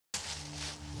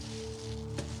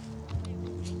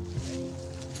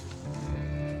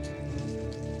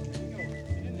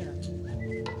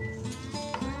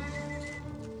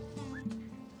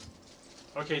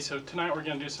Okay, so tonight we're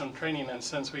going to do some training, and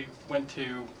since we went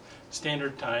to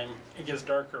standard time, it gets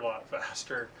darker a lot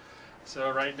faster. So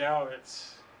right now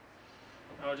it's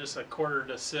just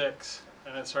 5:45,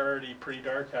 and it's already pretty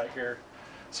dark out here.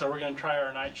 So we're going to try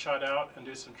our Nightshot out and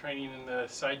do some training in the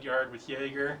side yard with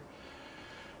Yeager.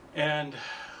 And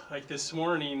like this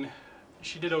morning,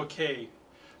 she did okay,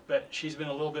 but she's been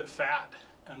a little bit fat,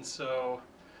 and so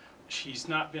she's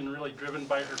not been really driven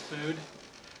by her food.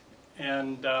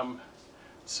 And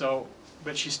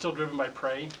but she's still driven by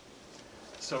prey.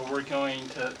 So we're going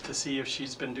to see if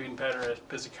she's been doing better,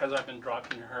 because I've been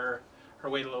dropping her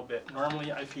weight a little bit.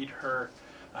 Normally I feed her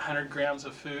 100 grams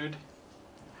of food,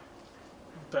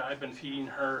 but I've been feeding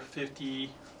her 50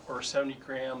 or 70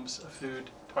 grams of food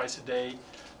twice a day,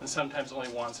 and sometimes only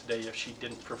once a day if she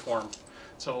didn't perform.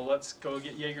 So let's go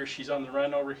get Yeager. She's on the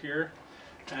run over here,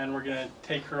 and we're going to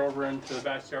take her over into the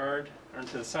backyard, or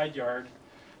into the side yard,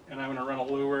 and I'm going to run a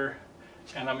lure,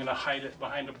 and I'm going to hide it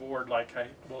behind a board like I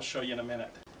will show you in a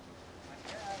minute.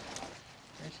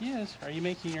 There she is. Are you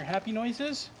making your happy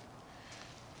noises?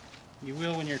 You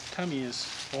will when your tummy is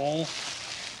full.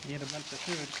 You eat a bunch of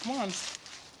food. Come on.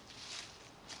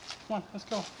 Come on, let's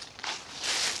go.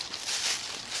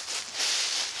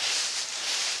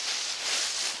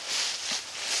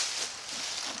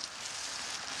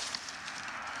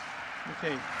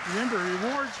 Okay, remember,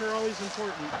 rewards are always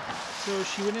important. So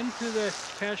she went into the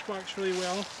cash box really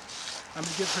well. I'm going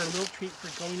to give her a little treat for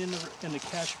going in the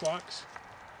cash box.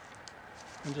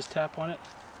 And just tap on it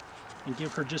and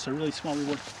give her just a really small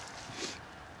reward.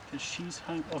 Because she's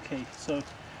hungry. Okay, so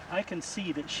I can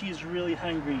see that she's really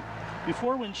hungry.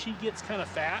 Before, when she gets kind of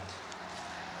fat,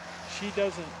 she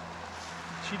doesn't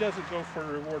go for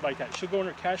a reward like that. She'll go in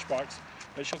her cash box,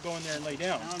 but she'll go in there and lay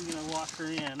down. Now I'm going to walk her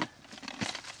in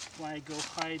while I go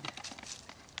hide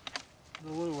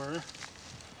the lure.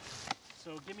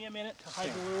 So give me a minute to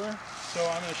hide the lure. So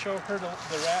I'm going to show her the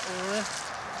rat lure.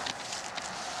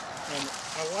 And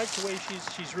I like the way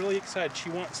she's really excited. She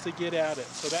wants to get at it,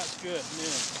 so that's good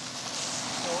news.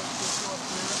 So let's just go up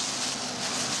here.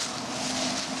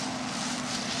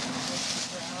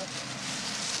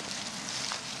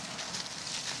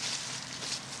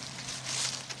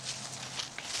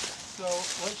 So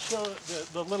let's show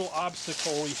the little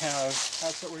obstacle we have.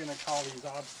 That's what we're going to call these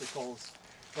obstacles,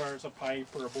 where there's a pipe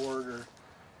or a board or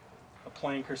a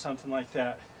plank or something like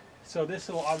that. So this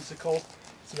little obstacle,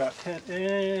 it's about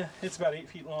 8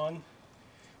 feet long,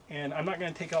 and I'm not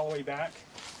going to take it all the way back,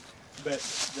 but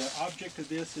the object of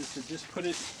this is to just put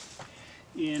it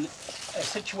in a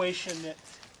situation that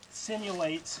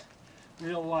simulates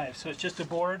real life. So it's just a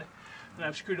board, and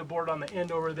I've screwed a board on the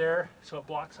end over there so it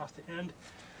blocks off the end,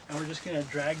 and we're just going to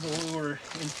drag the lure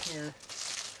in here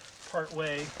part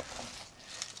way,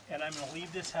 and I'm going to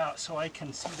leave this out so I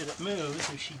can see that it moves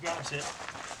if she grabs it,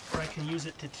 or I can use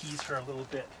it to tease her a little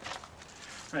bit.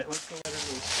 All right, let's go let her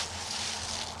loose.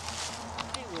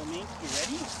 Okay, little Mink, you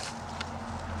ready?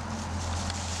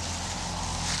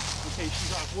 Okay,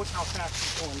 she's off. Look how fast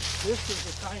she's going. This is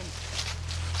the time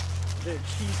that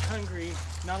she's hungry.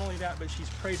 Not only that, but she's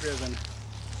prey driven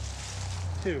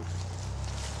too.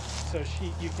 So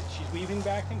she's weaving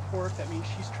back and forth. That means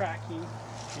she's tracking.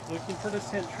 She's looking for the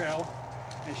scent trail,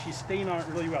 and she's staying on it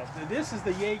really well. Now, this is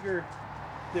the Yeager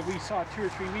that we saw 2 or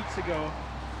 3 weeks ago,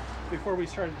 before we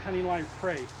started hunting live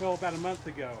prey. Well, about a month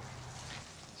ago.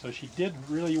 So she did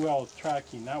really well with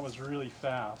tracking. That was really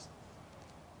fast.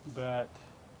 But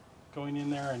going in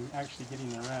there and actually getting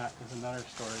the rat is another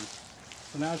story.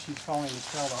 So now she's following the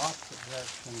trail the opposite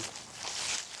direction.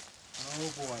 Oh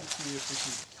boy, let's see if we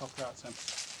can help her out some.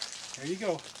 There you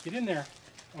go, get in there.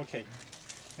 Okay,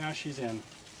 now she's in.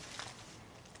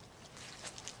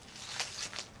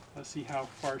 Let's see how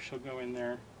far she'll go in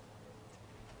there.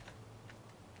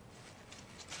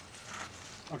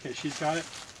 Okay, she's got it.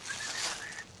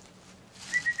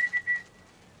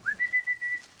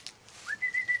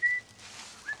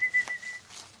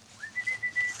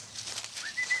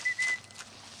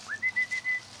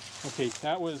 Okay,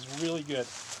 that was really good.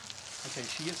 Okay,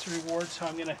 she gets the reward, so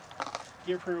I'm gonna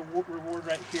give her a reward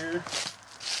right here.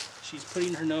 She's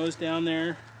putting her nose down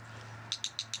there.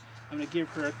 I'm gonna give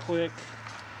her a click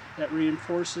that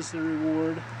reinforces the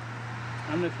reward.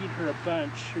 I'm gonna feed her a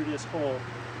bunch through this hole.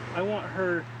 I want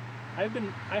her,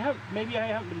 maybe I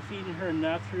haven't been feeding her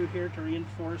enough through here to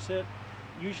reinforce it.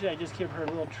 Usually I just give her a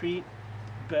little treat,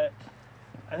 but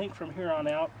I think from here on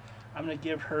out, I'm gonna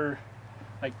give her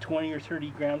like 20 or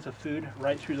 30 grams of food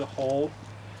right through the hole.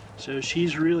 So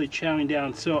she's really chowing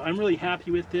down. So I'm really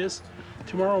happy with this.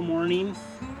 Tomorrow morning,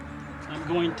 I'm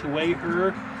going to weigh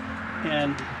her,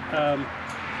 and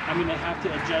I'm going to have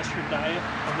to adjust her diet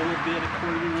a little bit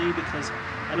accordingly because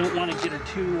I don't want to get her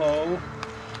too low.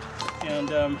 And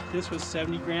this was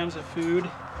 70 grams of food,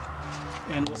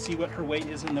 and we'll see what her weight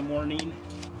is in the morning.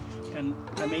 And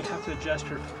I may have to adjust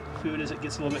her food as it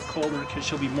gets a little bit colder because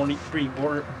she'll be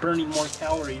burning more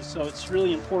calories. So it's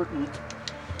really important,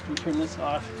 let me turn this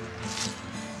off,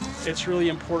 it's really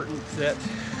important that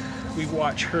we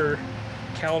watch her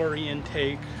calorie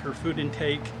intake, her food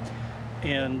intake,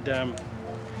 and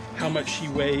how much she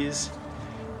weighs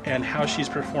and how she's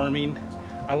performing.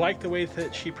 I like the way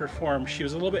that she performed. She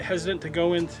was a little bit hesitant to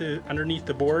go into underneath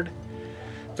the board,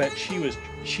 but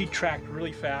she tracked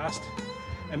really fast,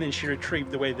 and then she retrieved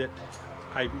the way that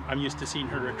I'm used to seeing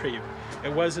her retrieve.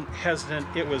 It wasn't hesitant,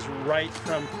 it was right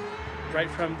from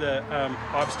the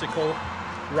obstacle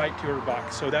right to her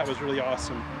box. So that was really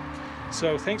awesome.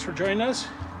 So thanks for joining us.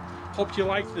 Hope you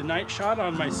liked the Nightshot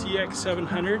on my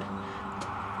CX700.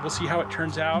 We'll see how it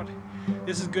turns out.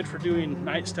 This is good for doing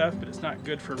night stuff, but it's not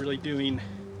good for really doing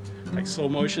like slow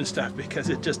motion stuff because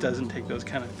it just doesn't take those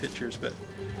kind of pictures. But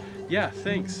yeah,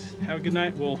 thanks. Have a good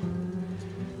night. We'll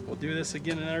do this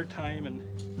again another time. And